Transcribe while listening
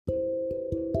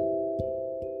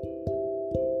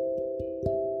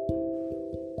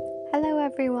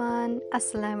everyone,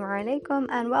 Assalamu alaikum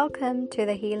and welcome to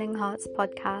the Healing Hearts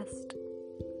podcast.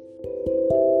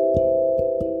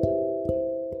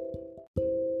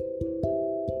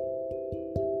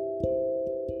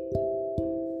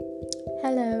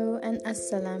 Hello and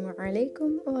Assalamu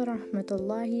alaikum wa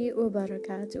rahmatullahi wa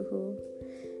barakatuhu.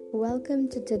 Welcome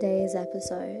to today's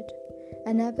episode,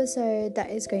 an episode that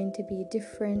is going to be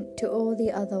different to all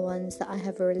the other ones that I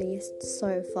have released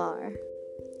so far.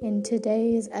 In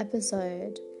today's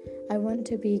episode, I want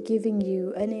to be giving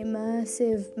you an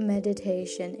immersive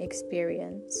meditation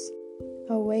experience,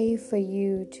 a way for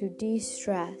you to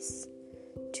de-stress,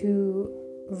 to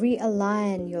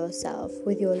realign yourself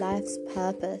with your life's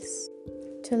purpose,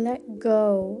 to let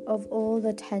go of all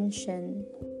the tension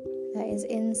that is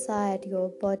inside your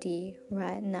body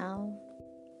right now,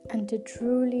 and to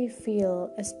truly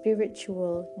feel a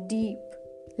spiritual, deep,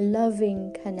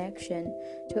 loving connection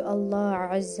to Allah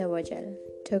Azza wa Jal,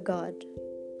 to God.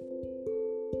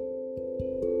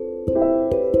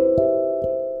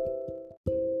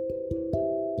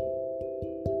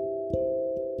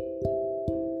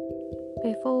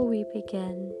 Before we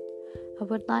begin, I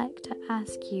would like to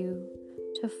ask you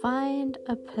to find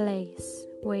a place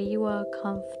where you are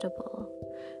comfortable,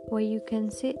 where you can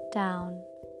sit down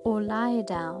or lie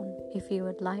down if you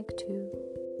would like to.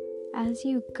 As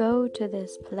you go to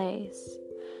this place,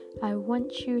 I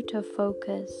want you to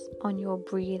focus on your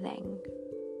breathing.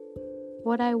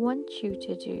 What I want you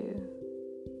to do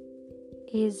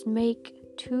is make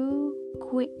 2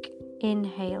 quick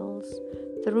inhales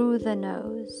through the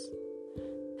nose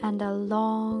and a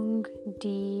long,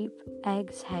 deep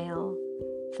exhale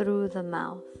through the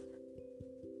mouth.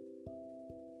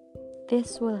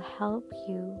 This will help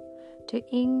you to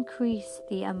increase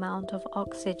the amount of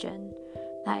oxygen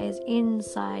that is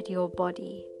inside your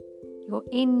body. Your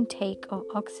intake of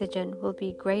oxygen will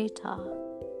be greater,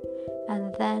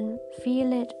 and then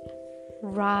feel it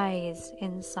rise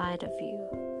inside of you.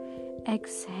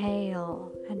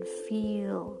 Exhale and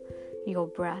feel your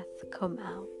breath come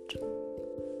out.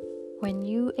 When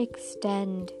you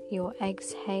extend your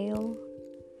exhale,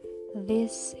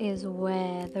 this is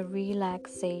where the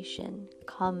relaxation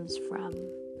comes from.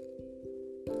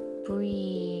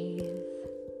 Breathe.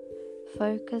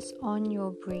 Focus on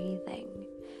your breathing,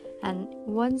 and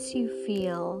once you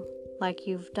feel like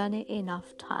you've done it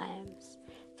enough times,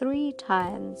 3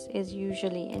 times is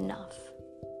usually enough,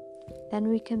 then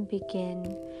we can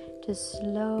begin to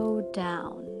slow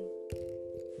down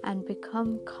and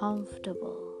become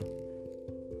comfortable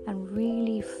and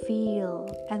really feel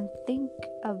and think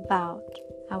about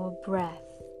our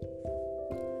breath.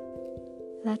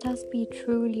 Let us be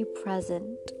truly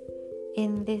present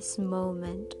in this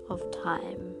moment of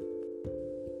time.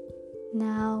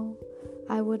 Now,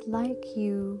 I would like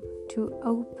you to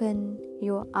open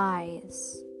your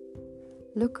eyes.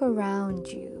 Look around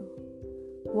you.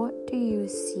 What do you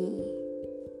see?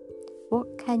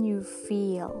 What can you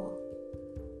feel?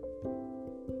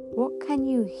 What can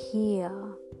you hear?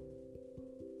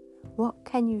 What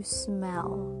can you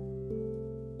smell?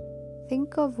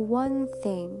 Think of one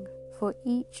thing for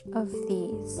each of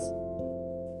these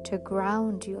to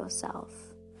ground yourself,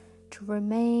 to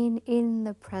remain in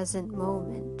the present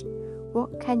moment.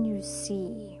 What can you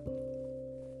see?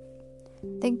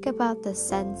 Think about the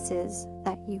senses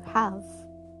that you have.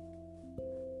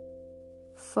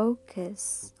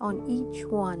 Focus on each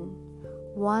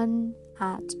one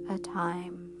at a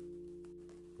time.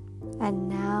 And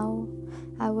now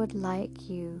I would like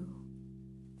you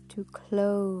to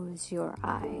close your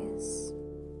eyes.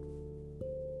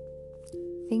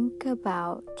 Think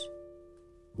about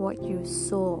what you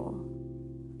saw,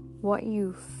 what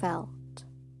you felt,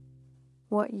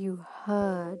 what you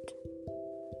heard,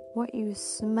 what you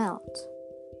smelt.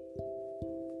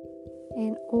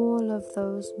 In all of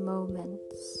those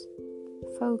moments,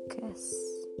 focus.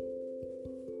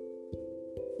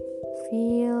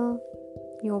 Feel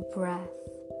your breath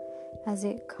as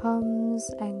it comes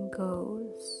and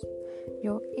goes,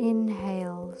 your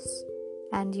inhales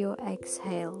and your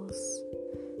exhales.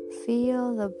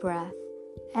 Feel the breath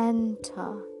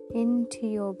enter into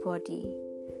your body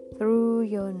through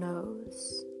your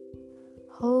nose.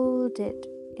 Hold it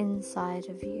inside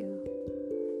of you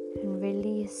and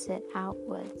release it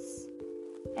outwards.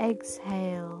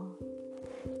 Exhale.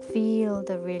 Feel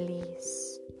the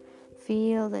release.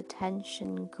 Feel the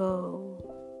tension go.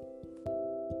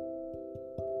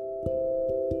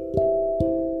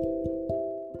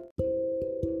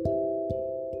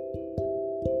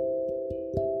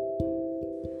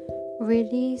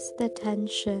 Release the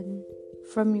tension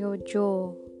from your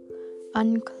jaw.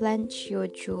 Unclench your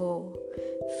jaw.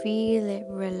 Feel it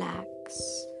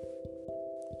relax.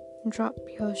 Drop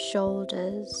your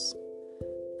shoulders.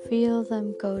 Feel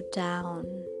them go down.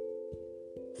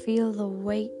 Feel the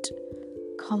weight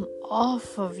come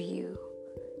off of you.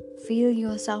 Feel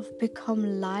yourself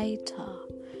become lighter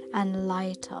and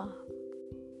lighter.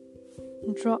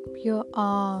 Drop your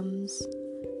arms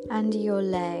and your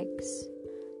legs.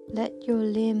 Let your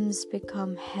limbs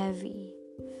become heavy.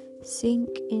 Sink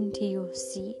into your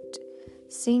seat.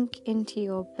 Sink into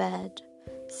your bed.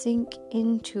 Sink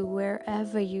into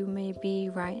wherever you may be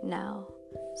right now.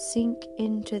 Sink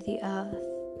into the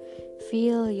earth.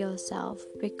 Feel yourself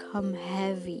become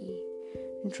heavy.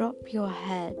 Drop your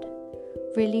head.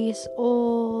 Release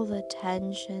all the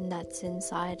tension that's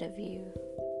inside of you.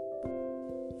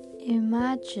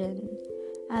 Imagine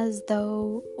as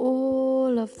though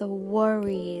all of the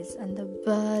worries and the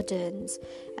burdens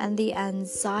and the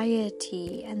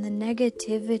anxiety and the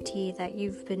negativity that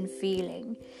you've been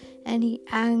feeling, any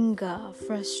anger,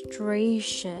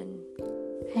 frustration,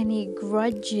 any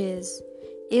grudges,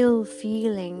 ill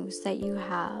feelings that you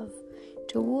have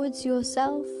towards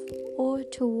yourself or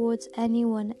towards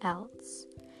anyone else,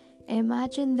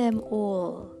 imagine them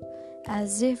all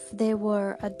as if there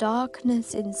were a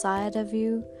darkness inside of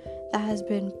you that has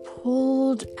been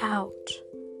pulled out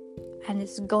and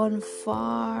it's gone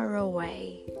far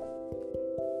away.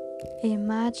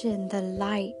 Imagine the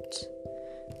light,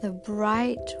 the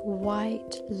bright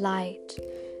white light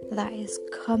that is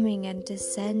coming and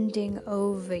descending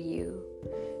over you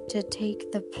to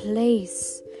take the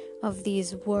place of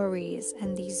these worries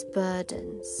and these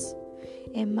burdens.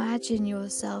 Imagine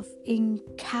yourself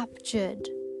captured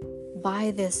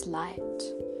by this light.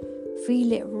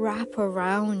 Feel it wrap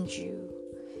around you.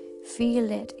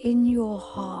 Feel it in your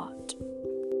heart.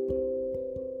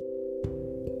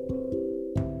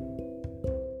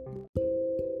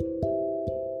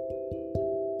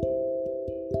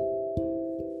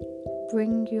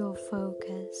 Bring your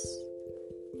focus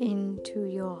into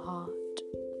your heart.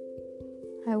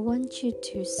 I want you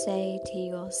to say to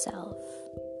yourself,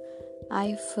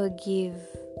 I forgive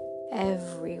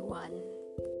everyone.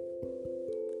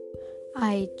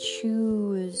 I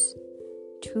choose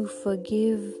to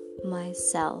forgive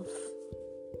myself.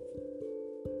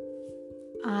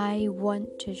 I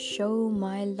want to show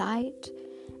my light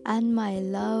and my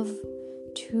love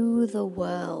to the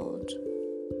world.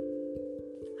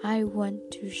 I want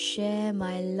to share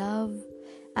my love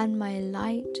and my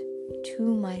light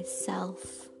to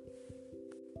myself.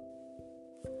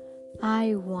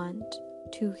 I want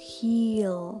to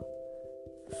heal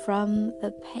from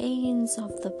the pains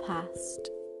of the past.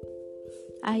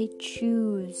 I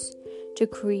choose to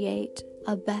create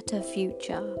a better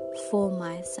future for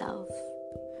myself,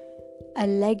 a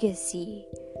legacy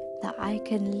that I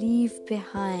can leave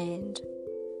behind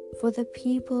for the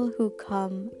people who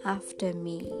come after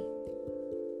me.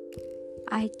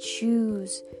 I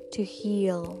choose to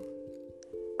heal.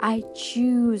 I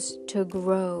choose to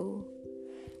grow.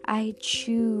 I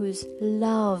choose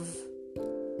love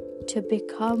to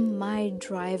become my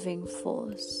driving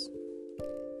force.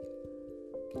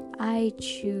 I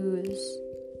choose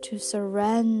to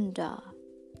surrender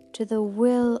to the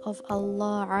will of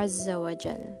Allah Azza wa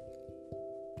Jal.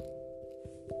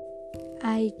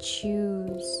 I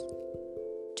choose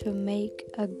to make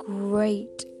a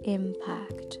great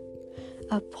impact,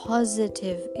 a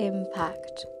positive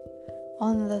impact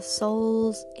on the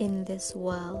souls in this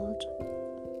world.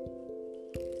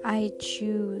 I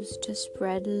choose to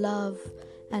spread love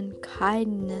and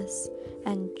kindness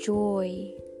and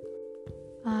joy.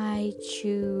 I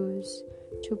choose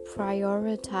to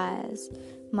prioritize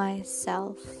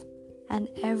myself and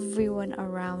everyone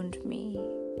around me.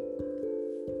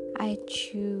 I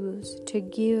choose to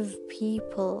give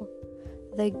people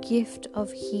the gift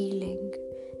of healing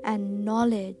and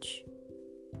knowledge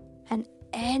and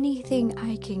anything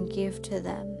I can give to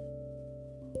them.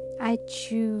 I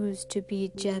choose to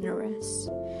be generous.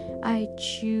 I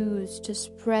choose to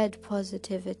spread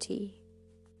positivity.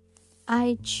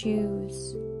 I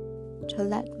choose to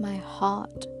let my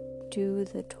heart do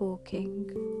the talking.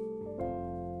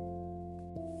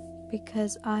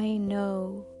 Because I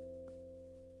know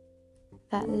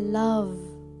that love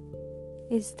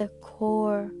is the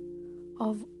core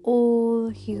of all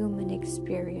human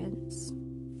experience.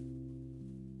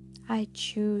 I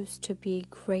choose to be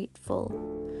grateful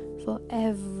for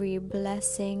every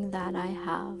blessing that I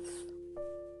have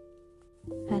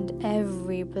and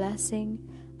every blessing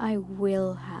I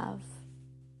will have.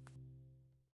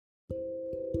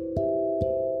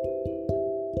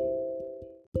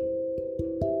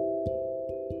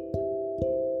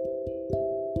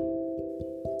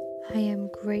 I am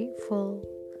grateful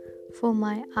for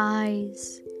my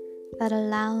eyes that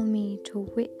allow me to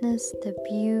witness the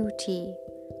beauty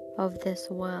of this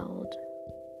world.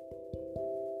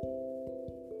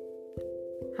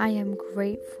 I am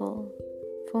grateful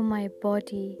for my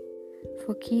body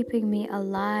for keeping me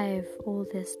alive all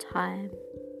this time.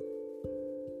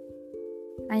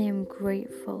 I am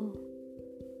grateful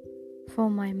for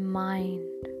my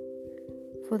mind,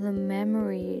 for the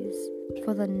memories,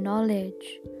 for the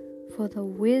knowledge, for the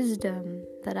wisdom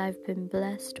that I've been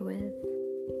blessed with.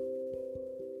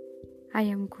 I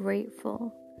am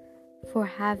grateful for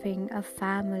having a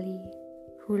family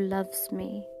who loves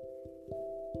me.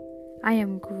 I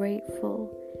am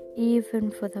grateful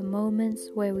even for the moments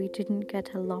where we didn't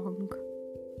get along.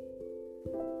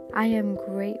 I am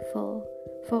grateful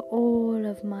for all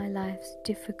of my life's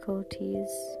difficulties.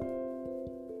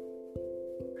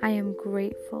 I am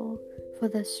grateful for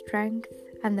the strength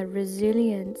and the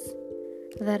resilience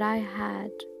that I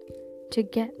had to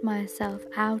get myself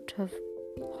out of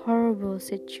horrible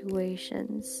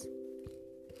situations.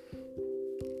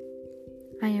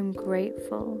 I am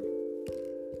grateful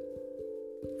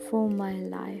for my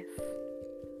life,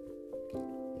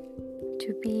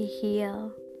 to be here,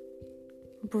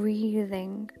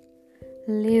 breathing,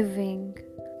 living,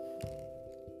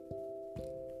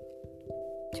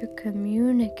 to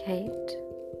communicate,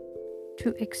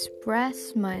 to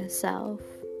express myself,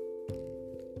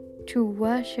 to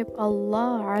worship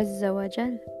Allah Azza wa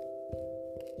Jal,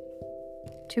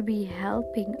 to be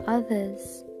helping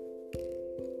others,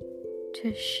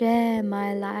 to share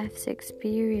my life's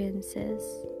experiences,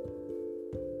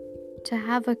 to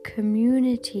have a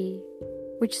community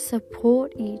which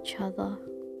support each other.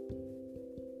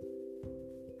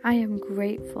 I am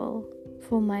grateful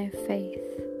for my faith.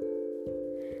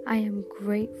 I am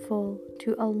grateful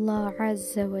to Allah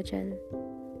Azza wa Jal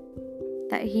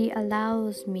that He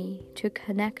allows me to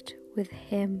connect with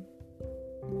Him.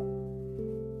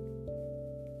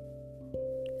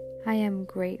 I am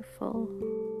grateful.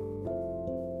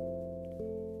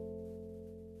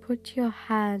 Put your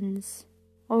hands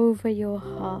over your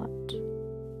heart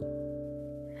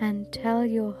and tell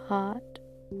your heart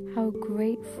how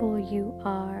grateful you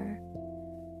are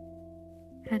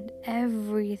and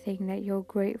everything that you're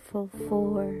grateful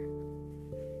for.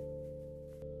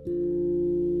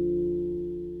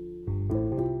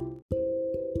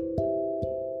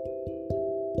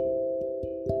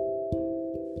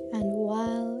 And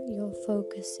while you're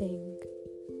focusing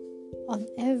on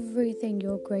everything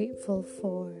you're grateful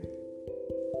for,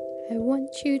 I want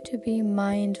you to be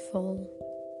mindful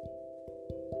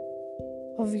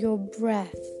of your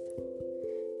breath.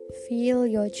 Feel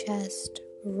your chest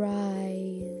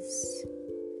rise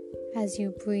as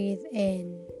you breathe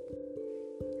in,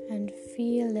 and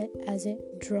feel it as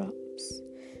it drops,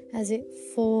 as it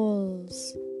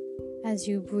falls as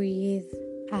you breathe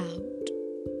out.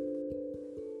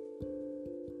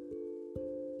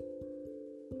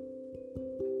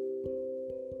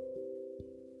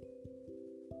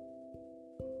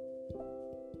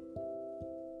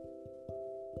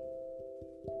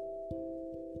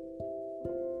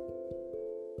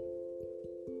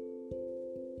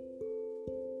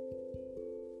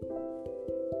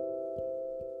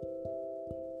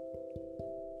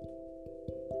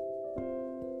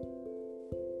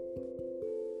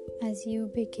 As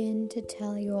you begin to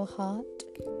tell your heart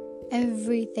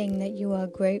everything that you are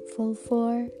grateful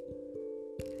for,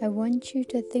 I want you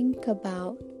to think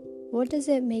about, what does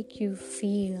it make you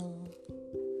feel?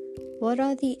 What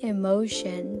are the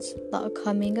emotions that are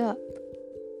coming up?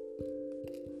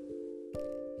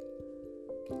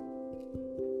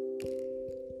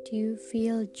 Do you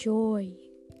feel joy,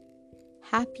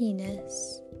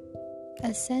 happiness,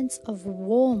 a sense of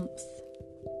warmth?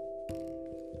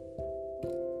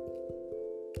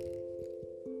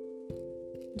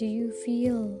 Do you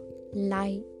feel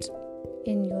light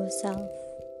in yourself?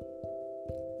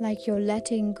 Like you're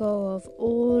letting go of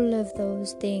all of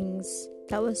those things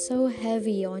that were so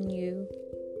heavy on you,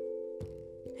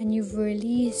 and you've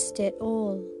released it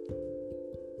all,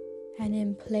 and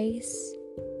in place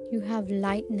you have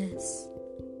lightness.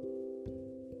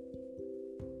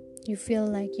 You feel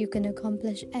like you can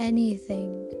accomplish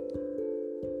anything,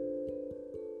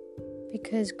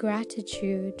 because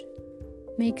gratitude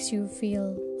makes you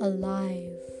feel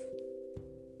alive.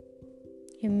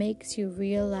 It makes you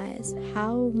realize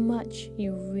how much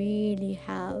you really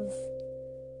have.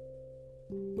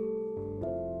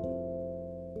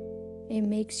 It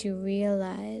makes you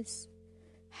realize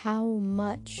how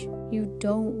much you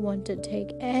don't want to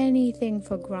take anything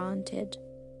for granted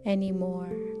anymore.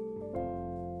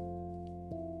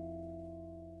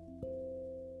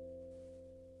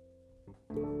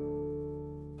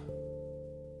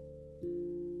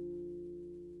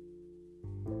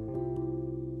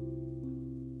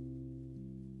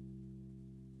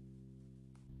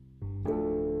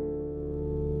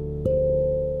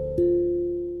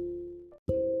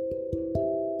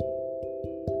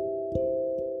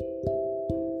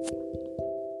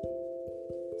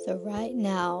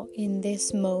 in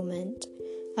this moment,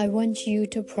 I want you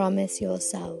to promise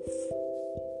yourself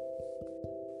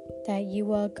that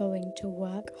you are going to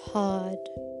work hard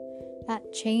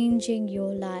at changing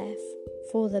your life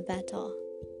for the better.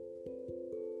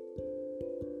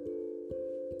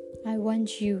 I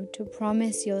want you to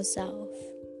promise yourself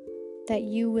that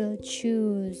you will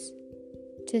choose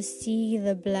to see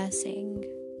the blessing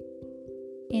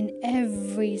in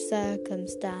every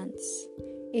circumstance,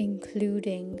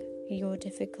 including your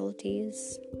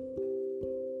difficulties.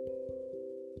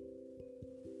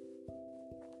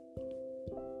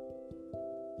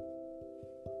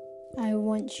 I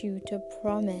want you to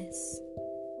promise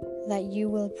that you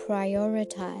will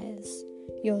prioritize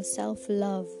your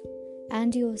self-love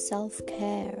and your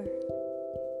self-care.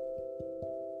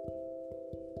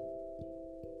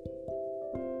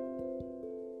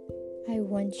 I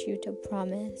want you to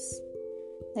promise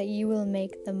that you will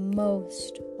make the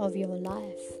most of your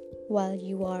life while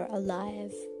you are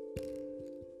alive.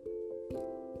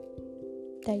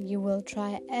 That you will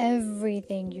try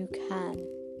everything you can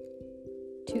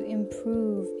to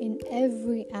improve in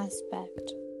every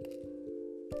aspect.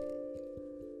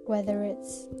 Whether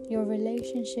it's your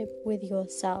relationship with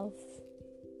yourself,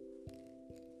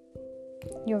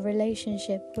 your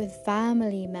relationship with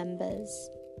family members,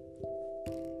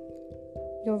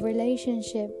 your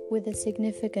relationship with a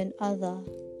significant other,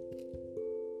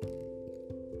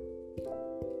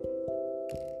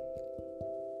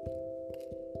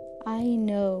 I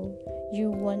know you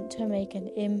want to make an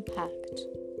impact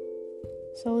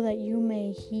so that you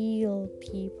may heal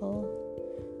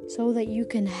people, so that you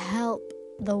can help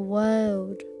the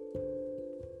world,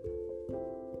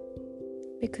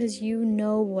 because you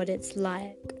know what it's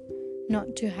like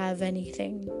not to have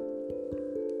anything.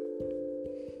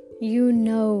 You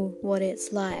know what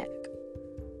it's like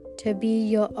to be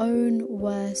your own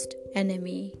worst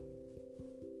enemy.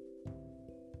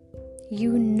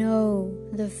 You know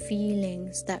the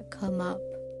feelings that come up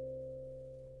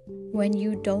when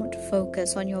you don't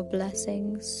focus on your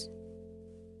blessings.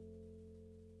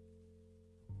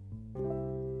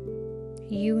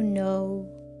 You know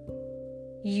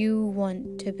you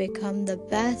want to become the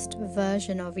best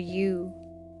version of you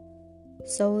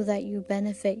so that you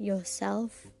benefit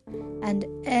yourself and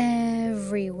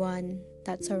everyone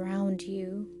that's around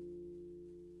you.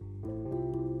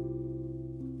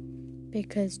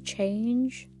 Because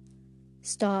change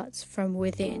starts from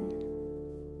within.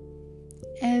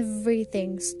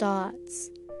 Everything starts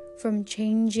from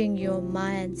changing your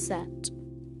mindset.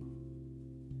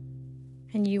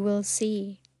 And you will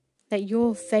see that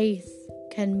your faith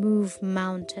can move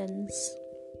mountains.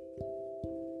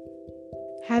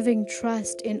 Having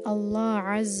trust in Allah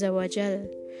Azza wa Jal,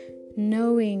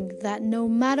 knowing that no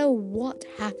matter what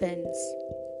happens,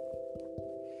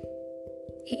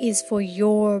 it is for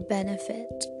your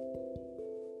benefit.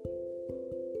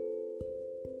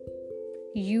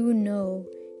 You know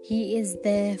He is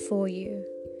there for you,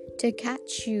 to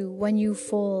catch you when you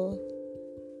fall,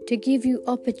 to give you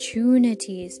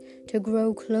opportunities to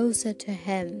grow closer to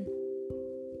Him.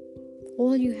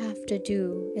 All you have to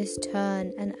do is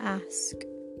turn and ask.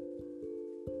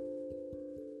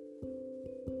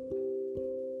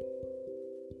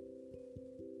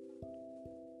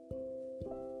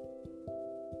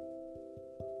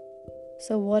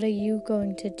 So what are you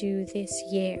going to do this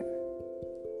year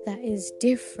that is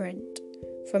different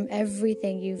from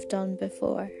everything you've done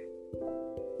before?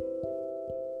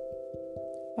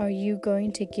 Are you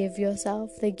going to give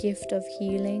yourself the gift of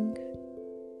healing?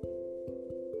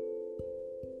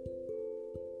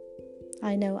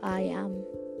 I know I am,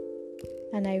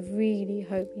 and I really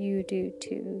hope you do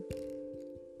too.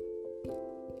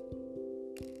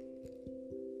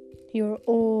 You're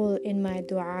all in my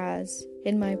du'as,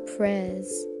 in my prayers,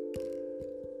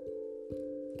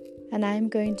 and I'm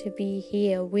going to be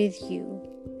here with you,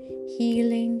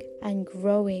 healing and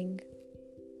growing,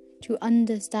 to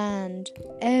understand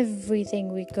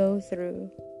everything we go through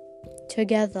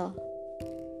together.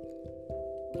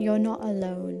 You're not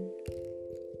alone.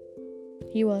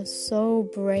 You are so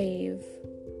brave.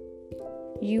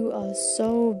 You are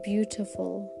so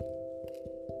beautiful.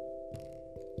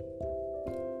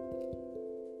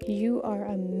 You are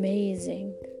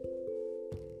amazing.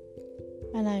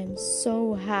 And I am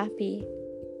so happy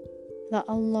that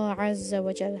Allah Azza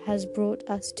wa Jal has brought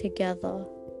us together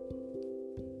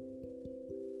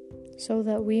so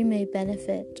that we may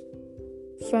benefit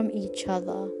from each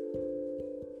other,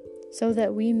 so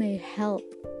that we may help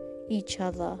each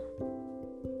other,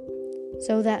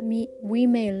 so that we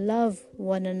may love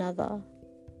one another,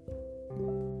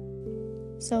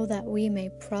 so that we may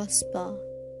prosper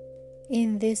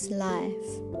in this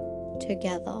life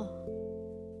together.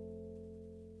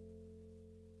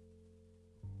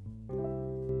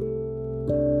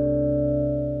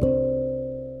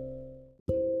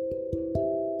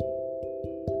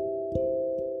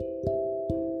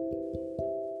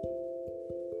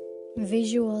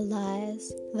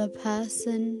 Visualize the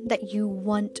person that you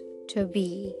want to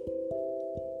be.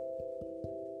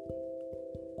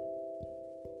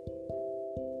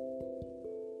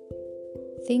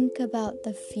 Think about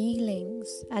the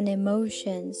feelings and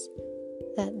emotions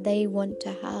that they want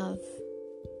to have.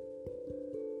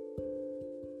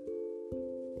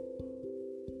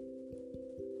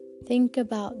 Think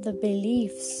about the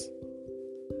beliefs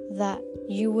that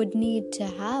you would need to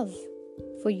have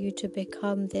for you to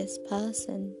become this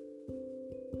person.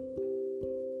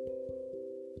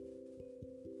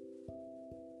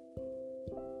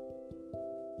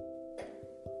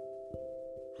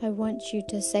 I want you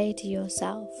to say to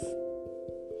yourself,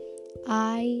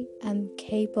 I am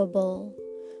capable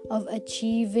of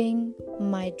achieving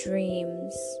my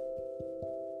dreams.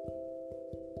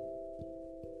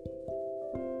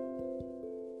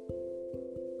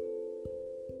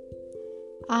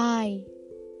 I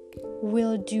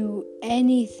will do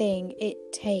anything it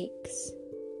takes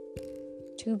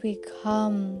to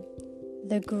become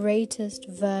the greatest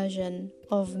version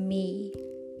of me.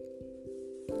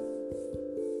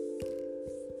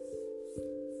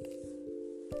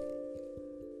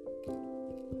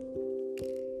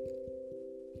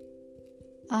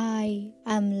 I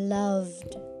am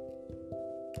loved.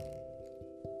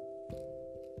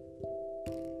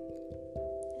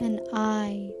 And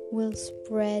I will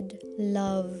spread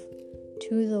love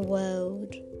to the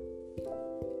world.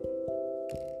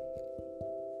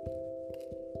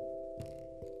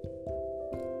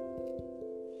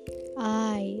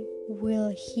 I will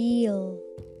heal.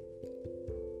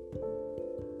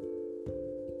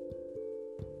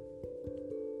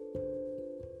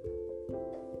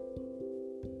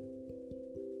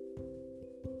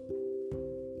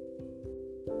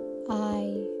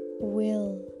 I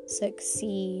will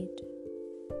succeed.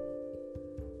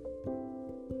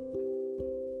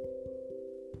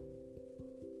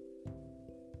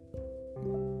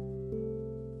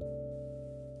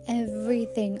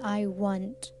 Everything I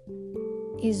want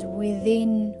is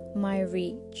within my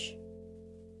reach.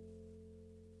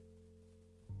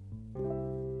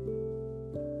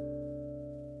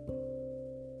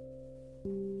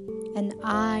 And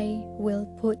I will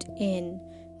put in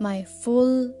my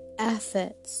full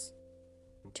efforts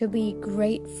to be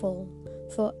grateful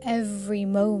for every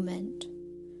moment,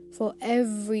 for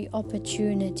every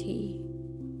opportunity,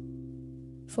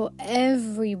 for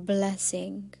every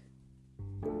blessing.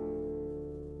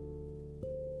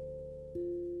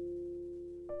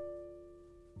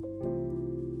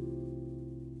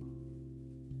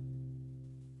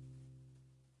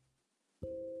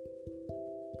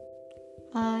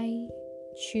 I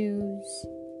choose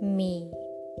me.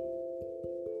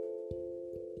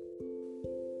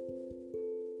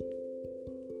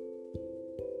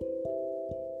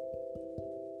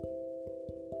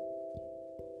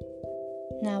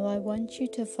 Now I want you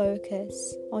to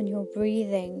focus on your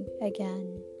breathing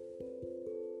again.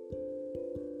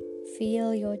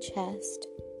 Feel your chest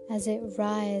as it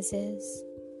rises,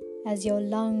 as your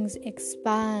lungs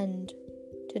expand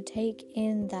to take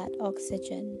in that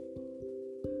oxygen.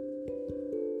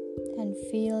 And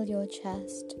feel your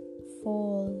chest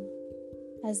fall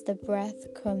as the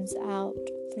breath comes out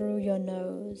through your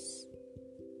nose.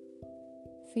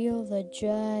 Feel the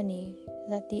journey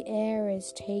that the air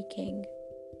is taking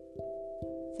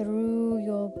through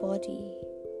your body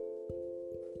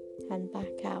and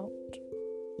back out.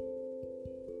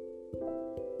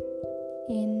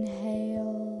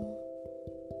 Inhale,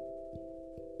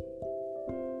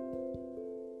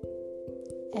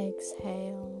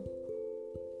 exhale.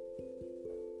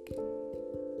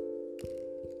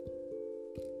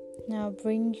 Now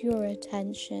bring your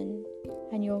attention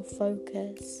and your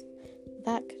focus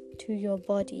back to your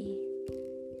body,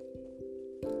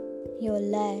 your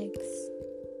legs,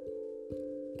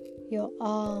 your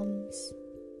arms,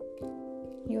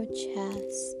 your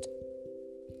chest,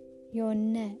 your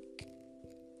neck,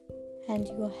 and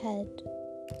your head.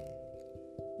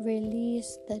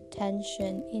 Release the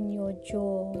tension in your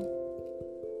jaw.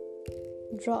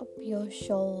 Drop your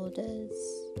shoulders.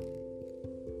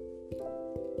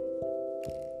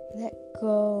 Let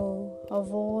go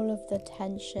of all of the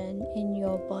tension in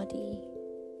your body.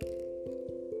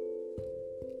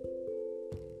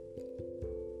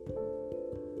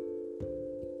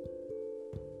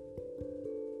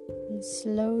 And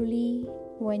slowly,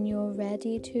 when you're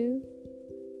ready to,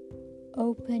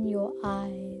 open your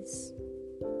eyes.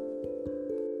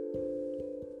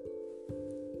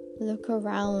 Look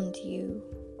around you.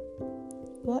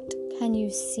 What can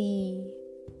you see?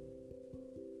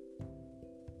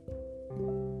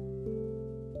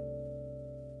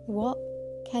 What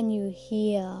can you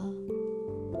hear?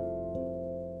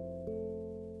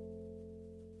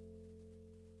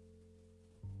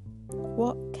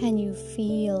 What can you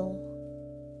feel?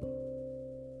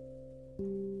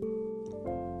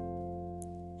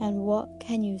 And what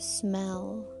can you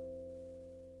smell?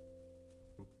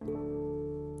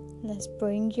 Let's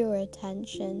bring your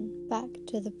attention back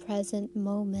to the present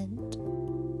moment.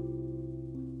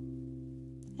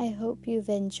 I hope you've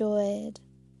enjoyed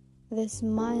this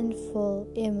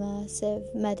mindful,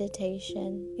 immersive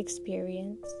meditation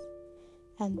experience.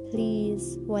 And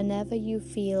please, whenever you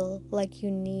feel like you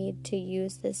need to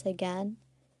use this again,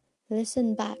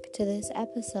 listen back to this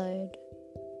episode.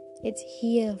 It's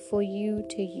here for you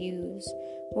to use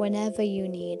whenever you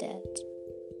need it.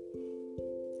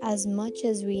 As much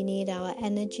as we need our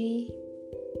energy,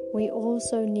 we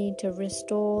also need to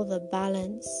restore the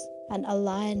balance and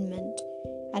alignment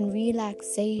and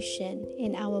relaxation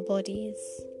in our bodies.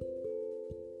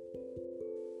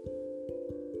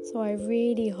 So I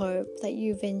really hope that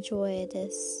you've enjoyed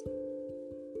this.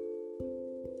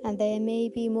 And there may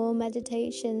be more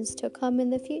meditations to come in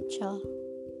the future.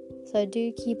 So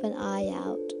do keep an eye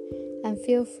out and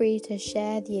feel free to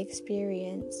share the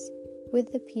experience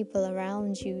with the people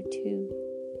around you too.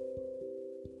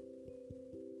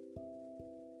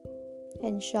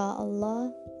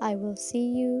 Insha'Allah, I will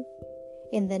see you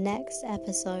in the next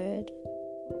episode.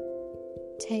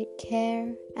 Take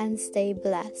care and stay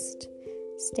blessed.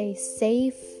 Stay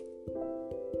safe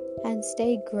and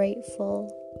stay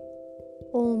grateful.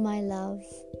 All my love.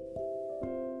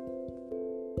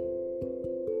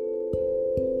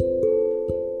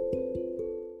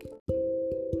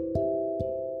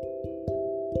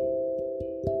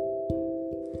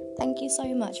 Thank you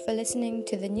so much for listening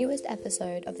to the newest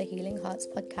episode of the Healing Hearts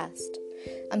podcast.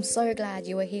 I'm so glad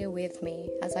you were here with me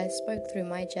as I spoke through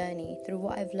my journey, through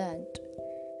what I've learned,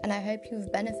 and I hope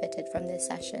you've benefited from this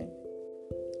session.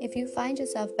 If you find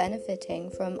yourself benefiting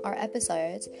from our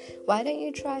episodes, why don't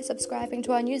you try subscribing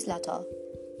to our newsletter,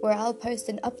 where I'll post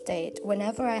an update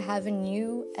whenever I have a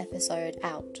new episode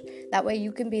out. That way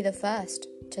you can be the first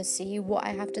to see what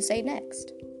I have to say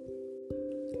next.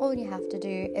 All you have to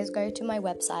do is go to my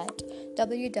website,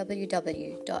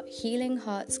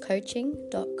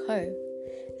 www.healingheartscoaching.co,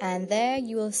 and there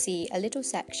you will see a little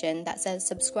section that says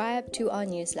subscribe to our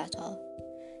newsletter.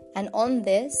 And on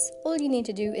this, all you need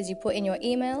to do is you put in your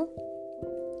email,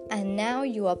 and now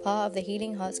you are part of the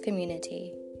Healing Hearts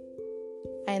community.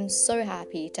 I am so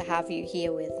happy to have you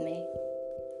here with me.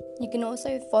 You can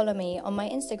also follow me on my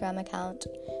Instagram account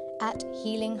at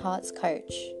Healing Hearts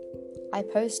Coach. I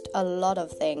post a lot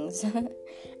of things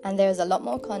and there's a lot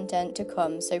more content to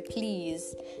come, so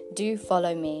please do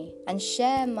follow me and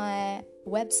share my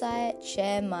website,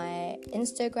 share my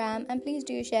Instagram, and please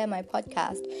do share my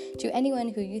podcast to anyone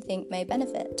who you think may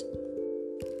benefit.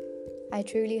 I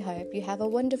truly hope you have a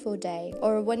wonderful day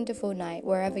or a wonderful night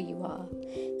wherever you are.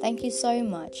 Thank you so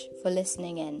much for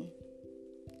listening in.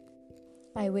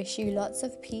 I wish you lots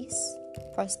of peace,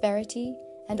 prosperity,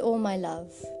 and all my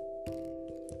love.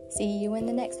 See you in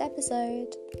the next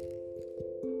episode.